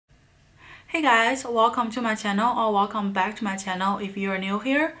Hey guys, welcome to my channel or welcome back to my channel. If you are new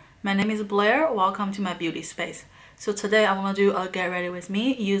here, my name is Blair. Welcome to my beauty space. So today I want to do a get ready with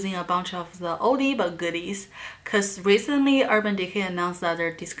me using a bunch of the oldie but goodies, because recently Urban Decay announced that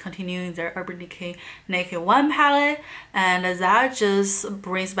they're discontinuing their Urban Decay Naked 1 palette, and that just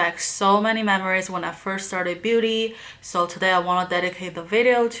brings back so many memories when I first started beauty. So today I want to dedicate the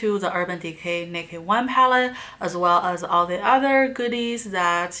video to the Urban Decay Naked 1 palette, as well as all the other goodies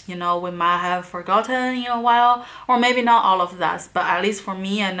that we might have forgotten in a while, or maybe not all of that, but at least for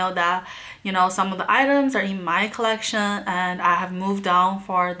me, I know that some of the items are in my collection and I have moved on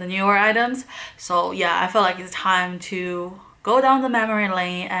for the newer items. So yeah, I feel like it's time to go down the memory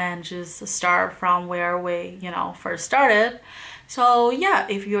lane and just start from where we first started. So yeah,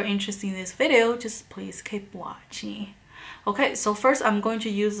 if you're interested in this video, just please keep watching. Okay, so first I'm going to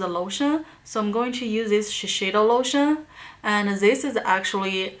use the lotion. So I'm going to use this Shiseido lotion, and this is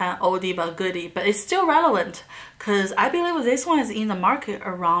actually an oldie but goodie, but it's still relevant because I believe this one is in the market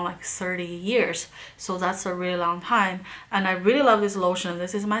around like 30 years. So that's a really long time, and I really love this lotion.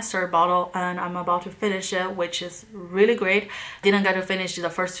 This is my third bottle and I'm about to finish it, which is really great. Didn't get to finish the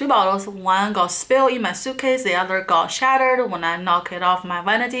first two bottles. One got spilled in my suitcase, the other got shattered when I knocked it off my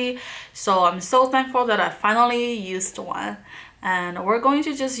vanity. So I'm so thankful that I finally used one. And we're going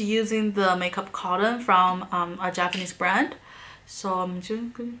to just using the makeup cotton from a Japanese brand. So I'm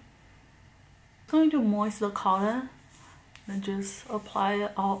just going to moist the cotton and just apply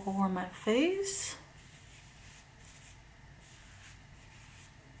it all over my face.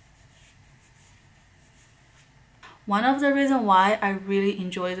 One of the reasons why I really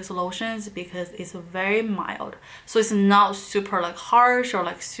enjoy this lotion is because it's very mild. So it's not super like harsh or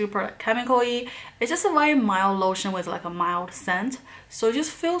like super like chemical-y. It's just a very mild lotion with like a mild scent. So it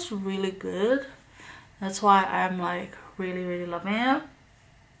just feels really good. That's why I'm like really loving it.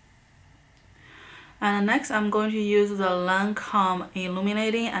 And next I'm going to use the Lancome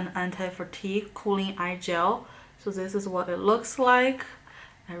Illuminating and Anti-Fatigue Cooling Eye Gel. So this is what it looks like.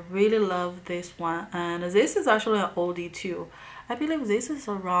 I really love this one, and this is actually an oldie too. I believe this is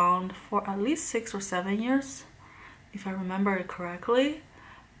around for at least 6 or 7 years, if I remember it correctly.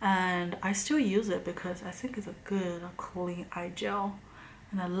 And I still use it because I think it's a good cooling eye gel.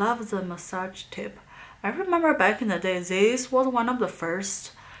 And I love the massage tip. I remember back in the day, this was one of the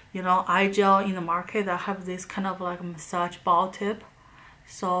first, eye gel in the market that have this kind of like massage ball tip.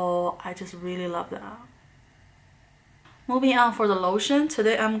 So I just really love that. Moving on for the lotion,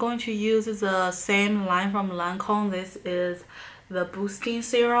 today I'm going to use the same line from Lancome. This is the boosting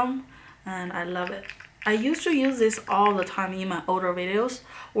serum, and I love it. I used to use this all the time in my older videos,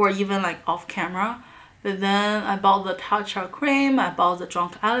 or even like off camera. But then I bought the Tatcha cream, I bought the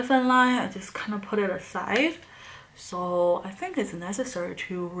Drunk Elephant line, I just kind of put it aside. So I think it's necessary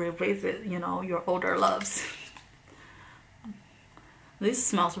to revisit, your older loves. This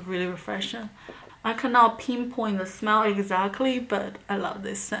smells really refreshing. I cannot pinpoint the smell exactly, but I love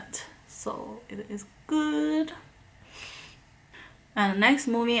this scent, so it is good. And next,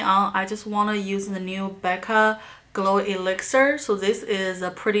 moving on, I just want to use the new Becca Glow Elixir. So this is a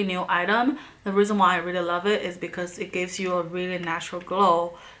pretty new item. The reason why I really love it is because it gives you a really natural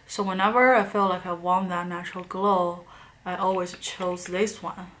glow. So whenever I feel like I want that natural glow, I always chose this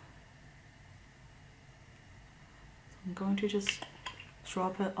one. I'm going to just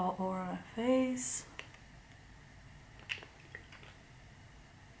drop it all over my face.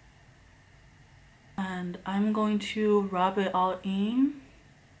 And I'm going to rub it all in.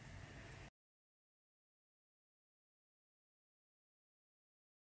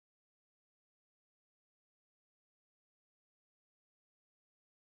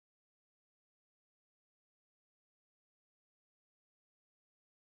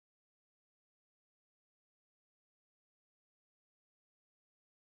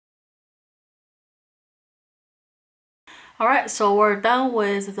 Alright, so we're done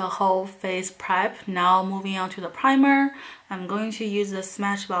with the whole face prep. Now moving on to the primer. I'm going to use the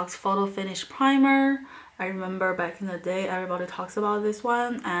Smashbox Photo Finish Primer. I remember back in the day everybody talks about this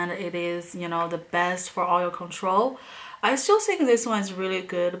one, and it is, the best for oil control. I still think this one is really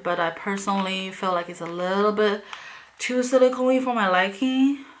good, but I personally feel like it's a little bit too silicone-y for my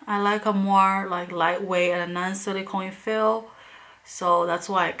liking. I like a more like lightweight and non-silicone feel. So that's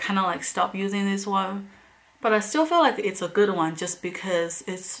why I kind of like stopped using this one. But I still feel like it's a good one just because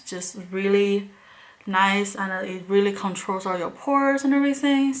it's just really nice and it really controls all your pores and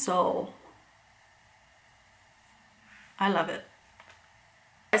everything. So I love it.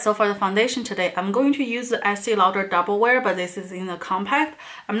 So for the foundation today, I'm going to use the Estee Lauder Double Wear, but this is in a compact.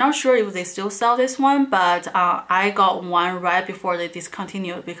 I'm not sure if they still sell this one, but I got one right before they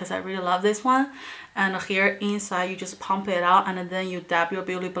discontinued because I really love this one. And here inside, you just pump it out and then you dab your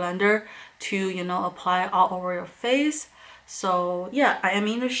beauty blender to, you know, apply all over your face. So yeah, I am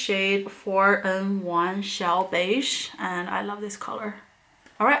in the shade 4N1 Shell Beige and I love this color.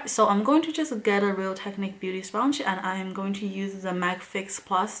 Alright, so I'm going to just get a Real Technique beauty sponge and I am going to use the MAC Fix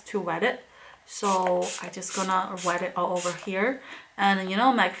Plus to wet it. So I just gonna wet it all over here. And you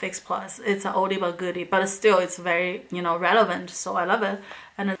know, MAC Fix Plus, it's an oldie but goodie, but still it's very, you know, relevant, so I love it.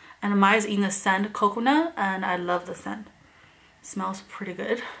 And mine is in the scent coconut and I love the scent. It smells pretty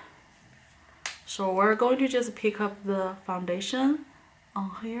good. So we're going to just pick up the foundation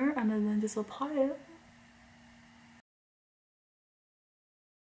on here and then just apply it.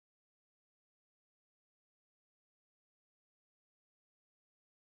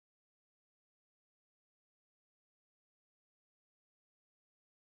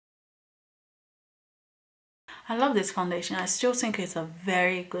 I love this foundation. I still think it's a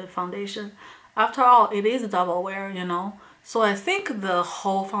very good foundation. After all, it is a double wear, you know. So I think the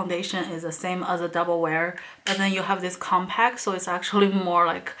whole foundation is the same as a double wear, but then you have this compact, so it's actually more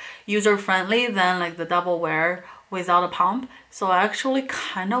like user-friendly than like the double wear without a pump. So I actually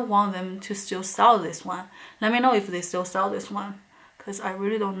kind of want them to still sell this one. Let me know if they still sell this one, because I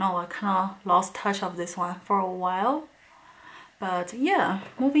really don't know. I kind of lost touch of this one for a while. But yeah,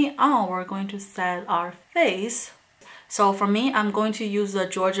 moving on, we're going to set our face. So for me, I'm going to use the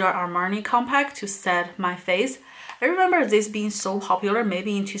Giorgio Armani Compact to set my face. I remember this being so popular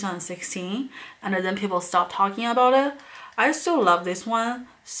maybe in 2016 and then people stopped talking about it. I still love this one,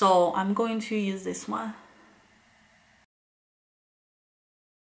 so I'm going to use this one.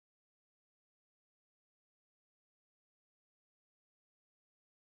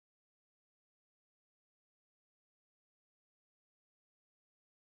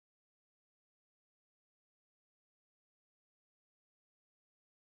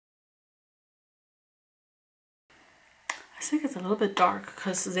 I think it's a little bit dark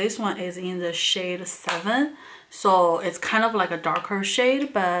because this one is in the shade 7, so it's kind of like a darker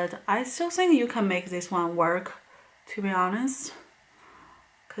shade, but I still think you can make this one work, to be honest,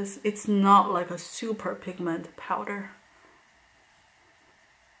 because it's not like a super pigment powder.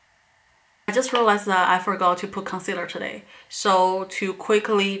 I just realized that I forgot to put concealer today, so to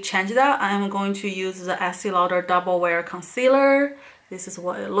quickly change that, I'm going to use the Estee Lauder Double Wear Concealer. This is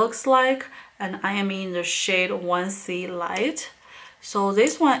what it looks like, and I am in the shade 1C Light. So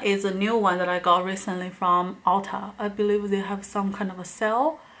this one is a new one that I got recently from Ulta. I believe they have some kind of a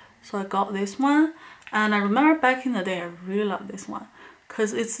sale, so I got this one. And I remember back in the day, I really love this one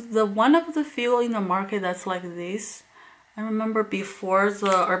because it's the one of the few in the market that's like this. I remember before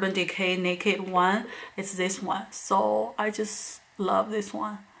the Urban Decay Naked one, it's this one. So I just love this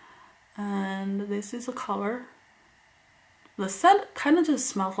one. And this is a color. The scent kind of just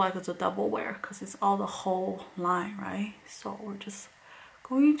smells like it's a double wear because it's all the whole line, right? So we're just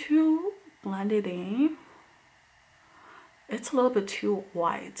going to blend it in. It's a little bit too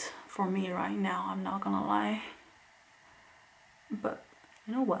white for me right now, I'm not gonna lie. But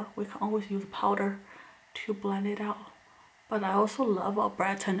you know what? We can always use powder to blend it out. But I also love a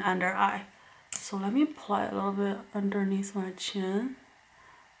brighten under eye. So let me apply a little bit underneath my chin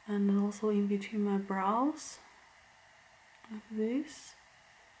and also in between my brows. Like this.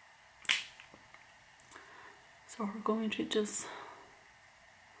 So we're going to just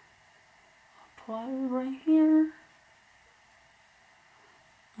apply it right here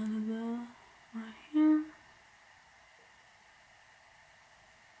and then right here.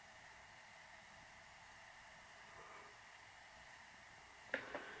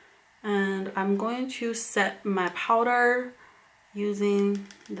 And I'm going to set my powder using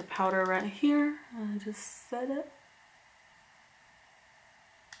the powder right here and just set it.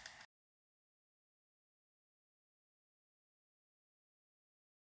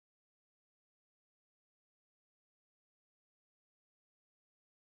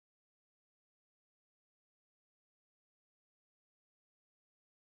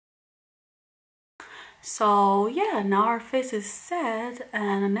 So yeah, now our face is set,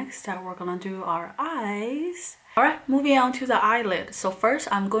 and the next step we're gonna do our eyes. Alright, moving on to the eyelid. So first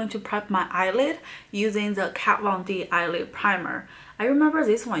I'm going to prep my eyelid using the Kat Von D eyelid primer. I remember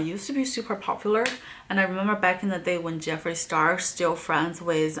this one used to be super popular, and I remember back in the day when Jeffree Star, still friends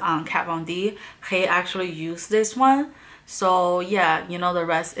with Kat Von D, he actually used this one. So yeah, you know, the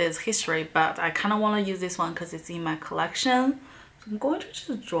rest is history, but I kind of want to use this one because it's in my collection. So I'm going to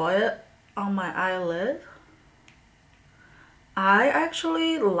just draw it on my eyelid, I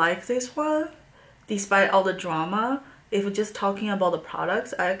actually like this one despite all the drama. If we're just talking about the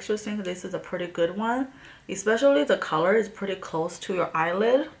products, I actually think this is a pretty good one. Especially the color is pretty close to your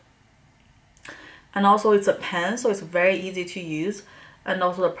eyelid. And also it's a pen, so it's very easy to use. And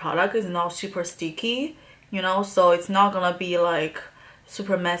also the product is not super sticky, you know, so it's not gonna be like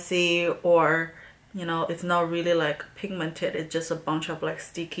super messy, or you know, it's not really like pigmented. It's just a bunch of like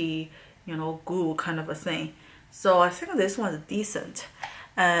sticky, you know, goo kind of a thing. So I think this one's decent.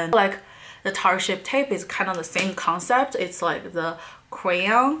 And like the tart shape tape is kind of the same concept. It's like the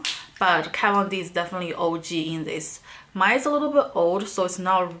crayon, but KVD is definitely OG in this. Mine is a little bit old, so it's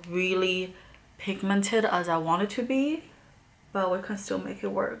not really pigmented as I want it to be, but we can still make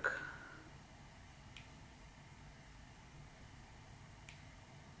it work.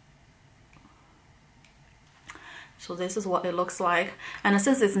 So this is what it looks like. And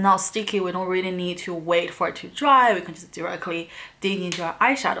since it's not sticky, we don't really need to wait for it to dry. We can just directly dig into our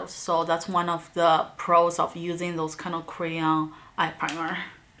eyeshadows. So that's one of the pros of using those kind of crayon eye primer.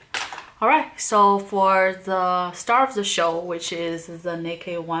 Alright, so for the star of the show, which is the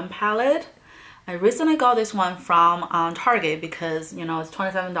Decay 1 palette, I recently got this one from Target because, you know, it's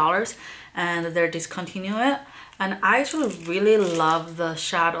 $27 and they're discontinuing it. And I actually really love the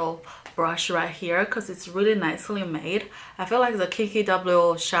shadow brush right here because it's really nicely made. I feel like the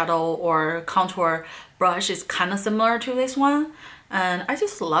KKW shadow or contour brush is kind of similar to this one. And I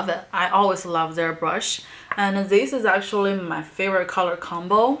just love it. I always love their brush. And this is actually my favorite color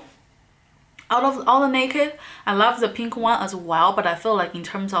combo. Out of all the Naked, I love the pink one as well, but I feel like in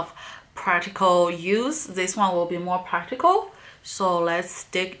terms of practical use, this one will be more practical. So let's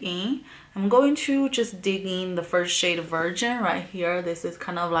dig in. I'm going to just dig in the first shade Virgin right here. This is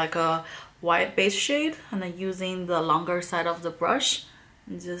kind of like a white base shade, and then using the longer side of the brush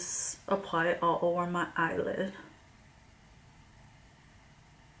and just apply it all over my eyelid.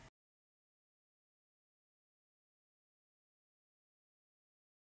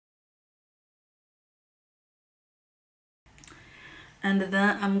 And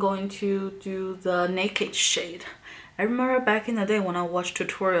then I'm going to do the Naked shade. I remember back in the day when I watched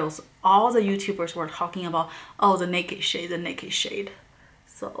tutorials, all the YouTubers were talking about, oh, the Naked shade, the Naked shade.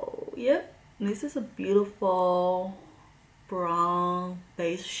 So yeah, this is a beautiful brown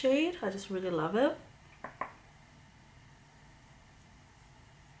base shade. I just really love it.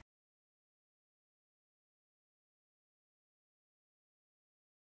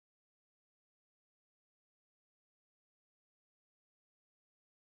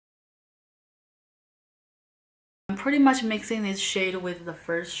 I'm pretty much mixing this shade with the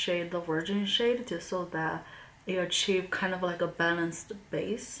first shade, the Virgin shade, just so that it achieves kind of like a balanced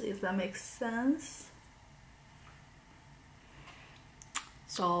base, if that makes sense.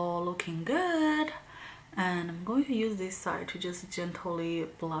 So looking good. And I'm going to use this side to just gently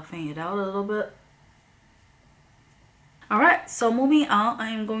bluffing it out a little bit. Alright, so moving on, I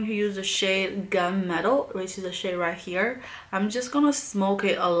am going to use the shade Gunmetal, which is the shade right here. I'm just gonna smoke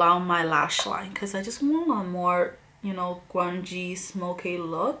it along my lash line because I just want a more, you know, grungy, smoky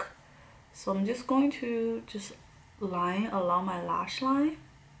look. So I'm just going to just line along my lash line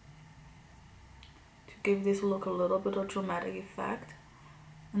to give this look a little bit of dramatic effect.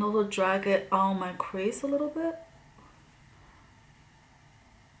 And also drag it on my crease a little bit.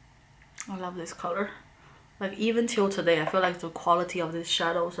 I love this color. Like even till today, I feel like the quality of these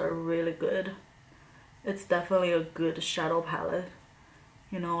shadows are really good. It's definitely a good shadow palette,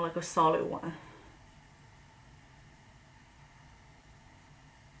 you know, like a solid one.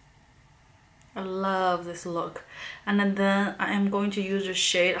 I love this look. And then I am going to use the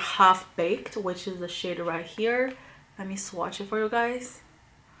shade Half Baked, which is the shade right here. Let me swatch it for you guys.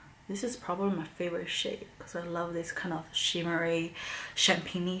 This is probably my favorite shade because I love this kind of shimmery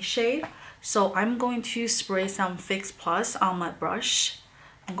champagne shade. So I'm going to spray some Fix Plus on my brush.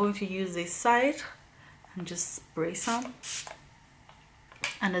 I'm going to use this side and just spray some.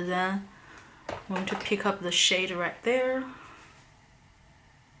 And then I'm going to pick up the shade right there.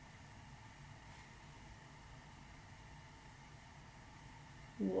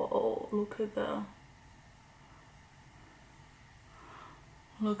 Whoa, look at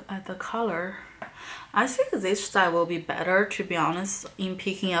the color. I think this side will be better, to be honest, in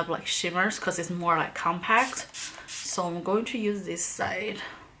picking up like shimmers because it's more like compact. So I'm going to use this side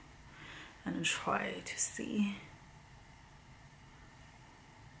and try to see.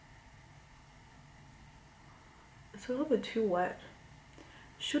 It's a little bit too wet.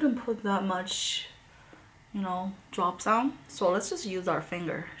 Shouldn't put that much, you know, drops on. So let's just use our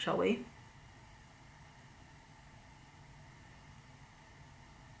finger, shall we?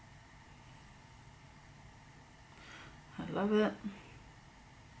 I love it.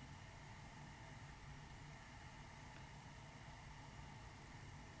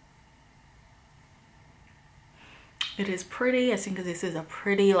 It is pretty. I think this is a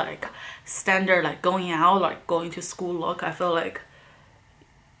pretty like standard like going out, like going to school look. I feel like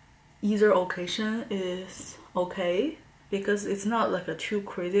either occasion is okay because it's not like a too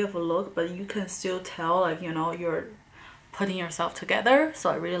crazy of a look, but you can still tell like, you know, you're putting yourself together.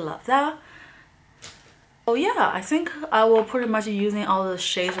 So I really love that. Oh yeah, I think I will pretty much using all the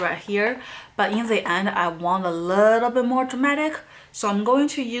shades right here, but in the end I want a little bit more dramatic, so I'm going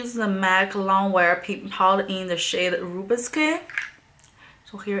to use the MAC Longwear Pink Powder in the shade Rubisque.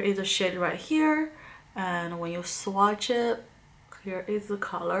 So here is the shade right here, and when you swatch it, here is the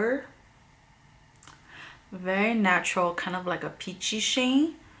color. Very natural, kind of like a peachy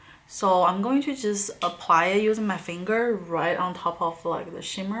sheen. So I'm going to just apply it using my finger right on top of like the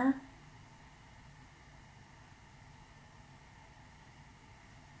shimmer.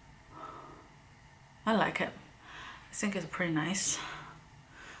 I like it. I think it's pretty nice.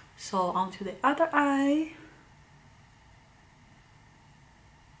 So onto the other eye.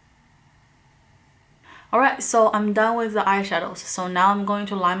 Alright, so I'm done with the eyeshadows. So now I'm going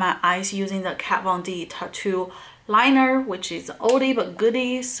to line my eyes using the Kat Von D Tattoo liner, which is oldie but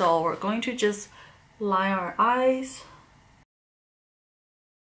goodie. So we're going to just line our eyes.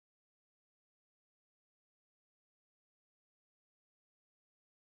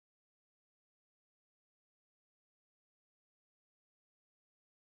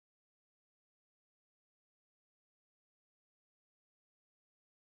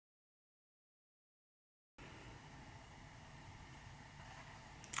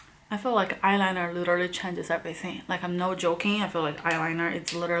 I feel like eyeliner literally changes everything. Like, I'm no joking. I feel like eyeliner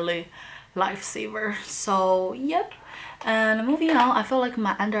is literally lifesaver. So yep. And moving on, I feel like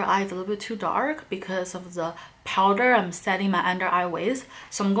my under eye is a little bit too dark because of the powder I'm setting my under eye with.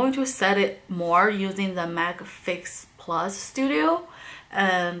 So I'm going to set it more using the MAC Fix Plus Studio.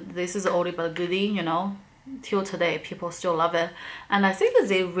 And this is oldie but goodie, you know. Till today people still love it, and I think that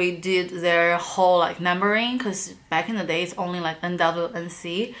they redid their whole like numbering, because back in the day it's only like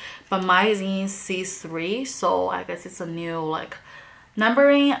NWNC, but mine is in C3, so I guess it's a new like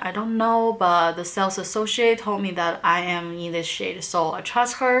numbering. I don't know, but the sales associate told me that I am in this shade, so I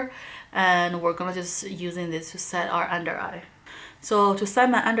trust her, and we're gonna just using this to set our under eye. So to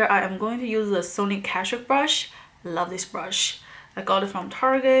set my under eye, I'm going to use the Sony Kashuk brush. Love this brush. I got it from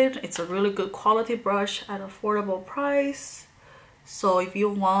Target. It's a really good quality brush at affordable price. So if you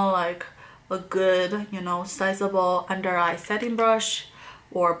want like a good, you know, sizable under eye setting brush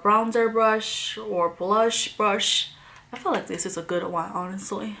or bronzer brush or blush brush, I feel like this is a good one,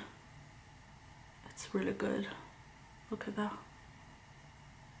 honestly. It's really good. Look at that.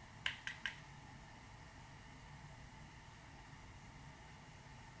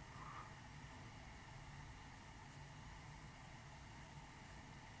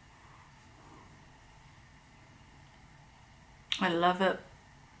 I love it.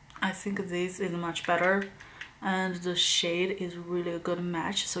 I think this is much better, and the shade is really a good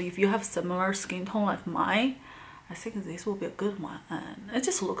match. So if you have similar skin tone like mine, I think this will be a good one, and it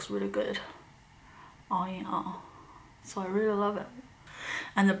just looks really good all in all. So I really love it,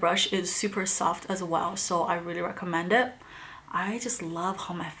 and the brush is super soft as well, so I really recommend it. I just love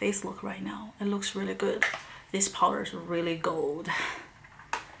how my face looks right now. It looks really good. This powder is really gold.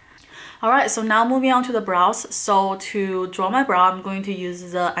 Alright, so now moving on to the brows. So to draw my brow, I'm going to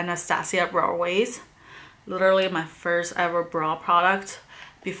use the Anastasia Brow Waves. Literally my first ever brow product.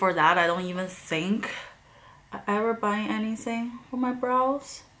 Before that, I don't even think I ever buy anything for my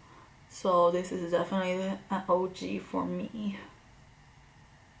brows. So this is definitely an OG for me.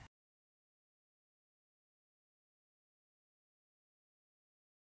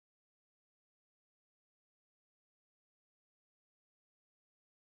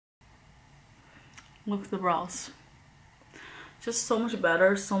 Look at the brows. Just so much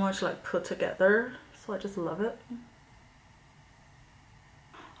better, so much like put together. So I just love it.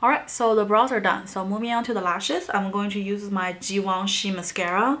 Alright, so the brows are done. So moving on to the lashes, I'm going to use my Givenchy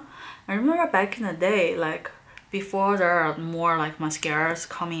mascara. I remember back in the day, like before there are more like mascaras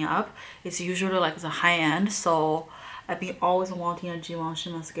coming up, it's usually like the high end. So I've been always wanting a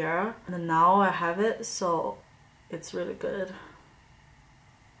Givenchy mascara, and now I have it, so it's really good.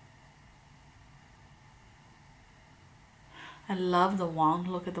 I love the wand.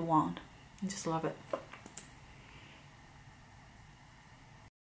 Look at the wand. I just love it.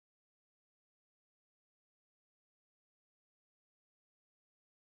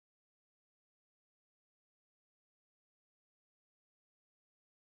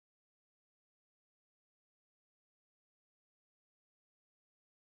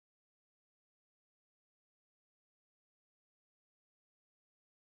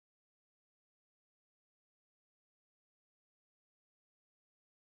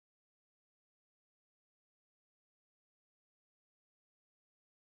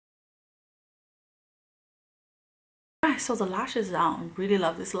 Alright, so the lashes down. Really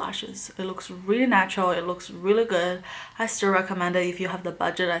love these lashes. It looks really natural. It looks really good. I still recommend it if you have the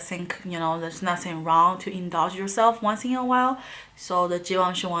budget. I think, you know, there's nothing wrong to indulge yourself once in a while. So the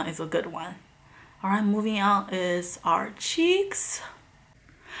Givenchy one is a good one. Alright, moving on is our cheeks.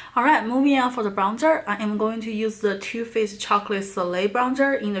 Alright, moving on for the bronzer, I am going to use the Too Faced Chocolate Soleil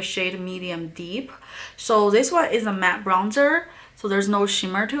bronzer in the shade Medium Deep. So this one is a matte bronzer, so there's no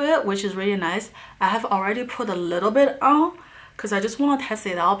shimmer to it, which is really nice. I have already put a little bit on because I just want to test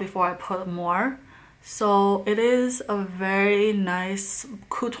it out before I put more. So it is a very nice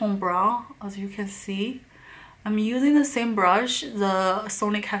cool tone brown, as you can see. I'm using the same brush, the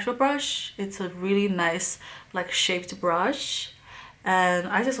Sony Casual brush. It's a really nice, like, shaped brush, and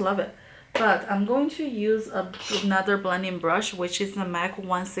I just love it. But I'm going to use another blending brush, which is the MAC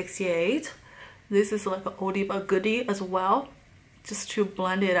 168. This is like an oldie but goodie as well, just to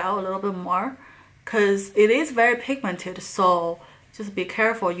blend it out a little bit more, because it is very pigmented, so just be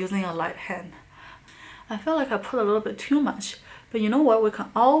careful using a light hand. I feel like I put a little bit too much, but you know what? We can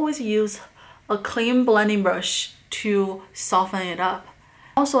always use a clean blending brush to soften it up.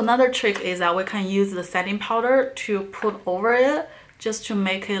 Also, another trick is that we can use the setting powder to put over it just to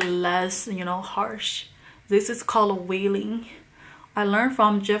make it less, you know, harsh. This is called wheeling. I learned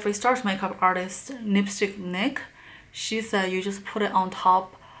from Jeffree Star's makeup artist Lipstick Nick. She said you just put it on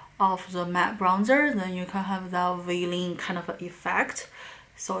top of the matte bronzer, then you can have that veiling kind of effect.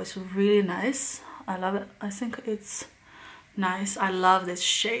 So it's really nice. I love it. I think it's nice. I love this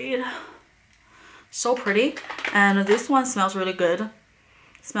shade. So pretty. And this one smells really good.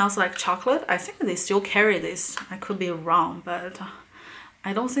 Smells like chocolate. I think they still carry this. I could be wrong, but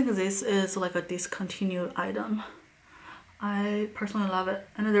I don't think this is like a discontinued item. I personally love it.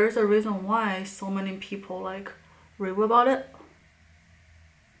 And there's a reason why so many people like rave about it.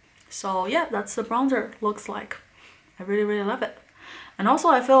 So yeah, that's the bronzer looks like. I really love it. And also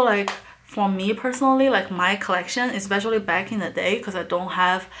I feel like for me personally, like my collection, especially back in the day, because I don't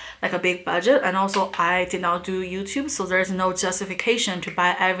have like a big budget, and also I did not do YouTube, so there's no justification to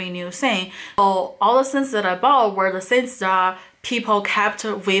buy every new thing. So all the things that I bought were the things that people kept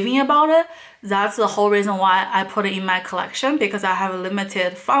raving about it. That's the whole reason why I put it in my collection, because I have a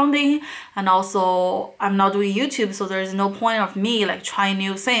limited funding, and also I'm not doing YouTube, so there's no point of me like trying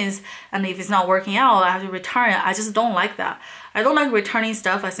new things, and if it's not working out, I have to return it. I just don't like that. I don't like returning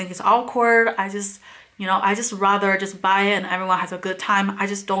stuff. I think it's awkward. I just, you know, I just rather just buy it and everyone has a good time. I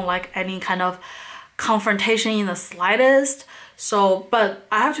just don't like any kind of confrontation in the slightest. So, but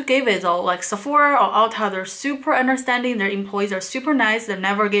I have to give it though, like Sephora or Ulta, they're super understanding. Their employees are super nice. They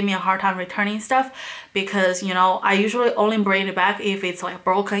never give me a hard time returning stuff, because, you know, I usually only bring it back if it's like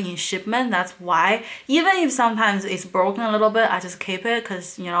broken in shipment. That's why, even if sometimes it's broken a little bit, I just keep it,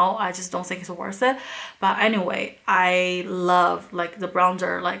 because, you know, I just don't think it's worth it. But anyway, I love like the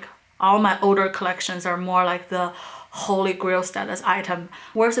bronzer. Like all my older collections are more like the holy grail status item,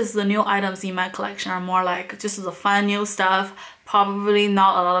 versus the new items in my collection are more like just the fun new stuff. Probably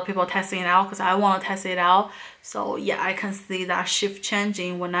not a lot of people testing it out, because I want to test it out. So yeah, I can see that shift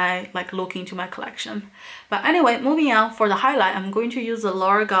changing when I like look into my collection. But anyway, moving on, for the highlight, I'm going to use the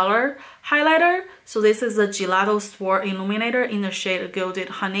Laura Geller highlighter. So this is the Gelato Sport Illuminator in the shade Gilded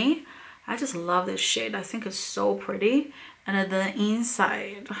Honey. I just love this shade. I think it's so pretty. And then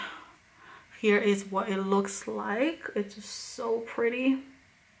inside, here is what it looks like. It's just so pretty.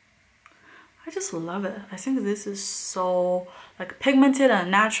 I just love it. I think this is so like pigmented and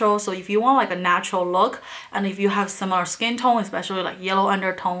natural. So if you want like a natural look, and if you have similar skin tone, especially like yellow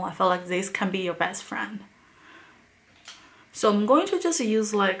undertone, I feel like this can be your best friend. So I'm going to just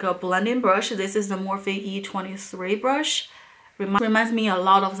use like a blending brush. This is the Morphe E23 brush. Reminds me a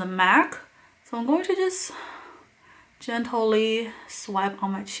lot of the MAC. So I'm going to just gently swipe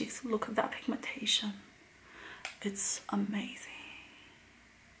on my cheeks. Look at that pigmentation. It's amazing.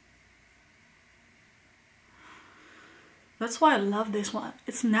 That's why I love this one.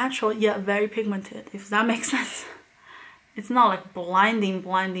 It's natural yet very pigmented, if that makes sense. It's not like blinding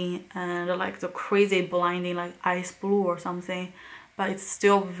and like the crazy blinding like ice blue or something, but it's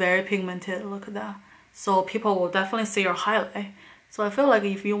still very pigmented. Look at that. So people will definitely see your highlight. So I feel like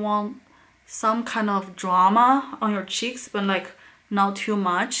if you want some kind of drama on your cheeks, but like not too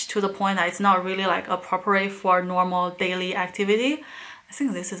much to the point that it's not really like appropriate for normal daily activity, I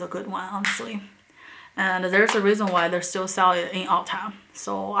think this is a good one, honestly. And there's a reason why they're still selling it in Ulta,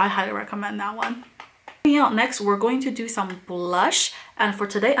 so I highly recommend that one. Next, we're going to do some blush, and for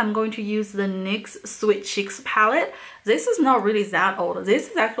today I'm going to use the NYX Sweet Cheeks palette. This is not really that old. This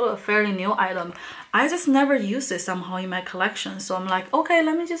is actually a fairly new item. I just never used it somehow in my collection, so I'm like, okay,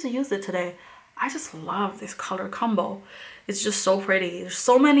 let me just use it today. I just love this color combo. It's just so pretty. There's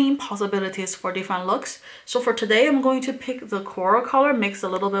so many possibilities for different looks. So for today, I'm going to pick the coral color, mix a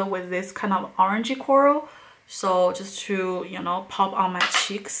little bit with this kind of orangey coral. So just to, you know, pop on my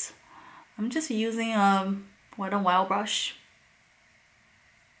cheeks. I'm just using a Wet n Wild brush.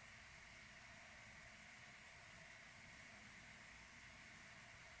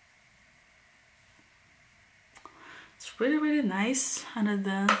 It's really, really nice. And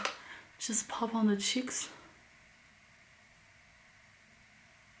then just pop on the cheeks.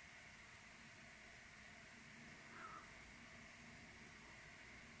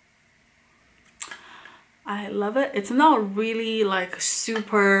 I love it. It's not really like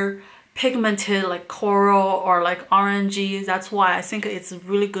super pigmented like coral or like orangey. That's why I think it's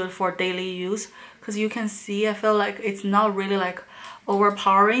really good for daily use, because you can see I feel like it's not really like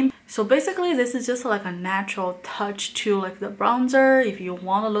overpowering. So basically this is just like a natural touch to like the bronzer. If you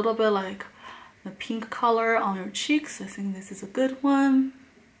want a little bit like the pink color on your cheeks, I think this is a good one.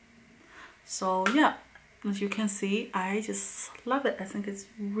 So yeah, as you can see, I just love it. I think it's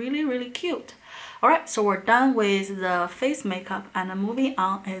really, really cute. Alright, so we're done with the face makeup, and moving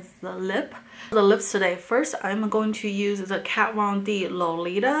on is the lip. The lips today. First, I'm going to use the Kat Von D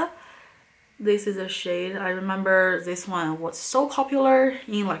Lolita. This is a shade. I remember this one was so popular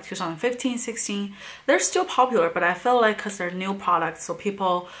in like 2015-16. They're still popular, but I feel like because they're new products, so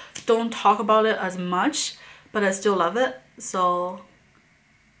people don't talk about it as much, but I still love it. So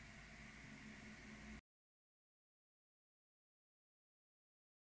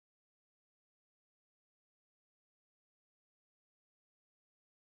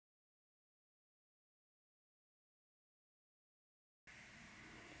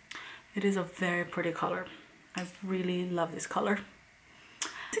it is a very pretty color. I really love this color.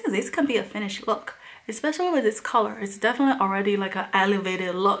 I think this can be a finished look, especially with this color. It's definitely already like an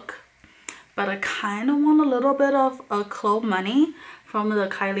elevated look. But I kind of want a little bit of a Clo Money from the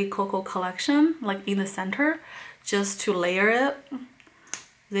Kylie Coco collection, like in the center, just to layer it.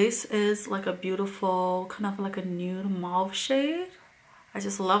 This is like a beautiful kind of like a nude mauve shade. I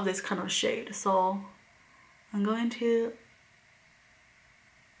just love this kind of shade. So I'm going to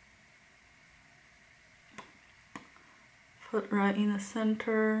put right in the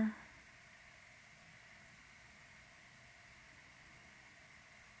center.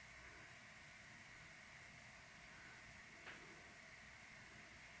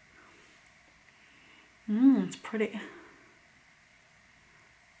 It's pretty.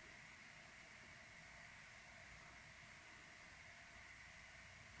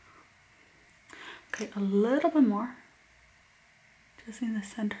 Okay, a little bit more, just in the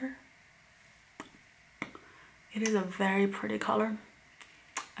center. It is a very pretty color.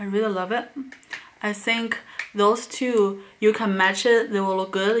 I really love it. I think those two, you can match it, they will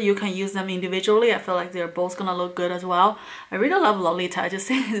look good. You can use them individually. I feel like they're both gonna look good as well. I really love Lolita. I just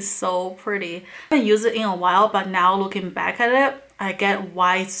think it's so pretty. I haven't used it in a while, but now looking back at it, I get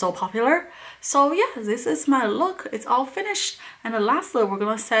why it's so popular. So yeah, this is my look. It's all finished. And lastly, we're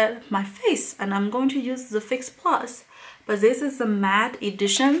gonna set my face, and I'm going to use the Fix Plus. But this is the matte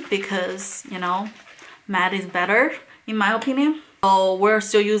edition because, you know, matte is better in my opinion. So we're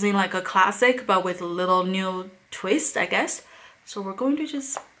still using like a classic, but with a little new twist, I guess. So we're going to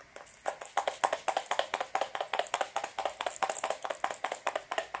just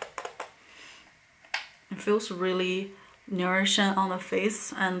it feels really nourishing on the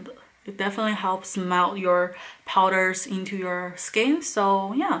face, and it definitely helps melt your powders into your skin.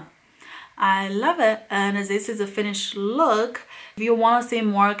 So yeah, I love it, and this is a finished look. If you want to see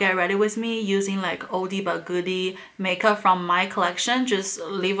more get ready with me using like oldie but goodie makeup from my collection, just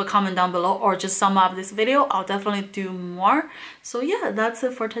leave a comment down below or just sum up this video. I'll definitely do more. So yeah, that's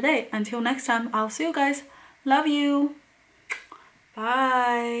it for today. Until next time, I'll see you guys. Love you.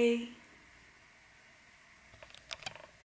 Bye.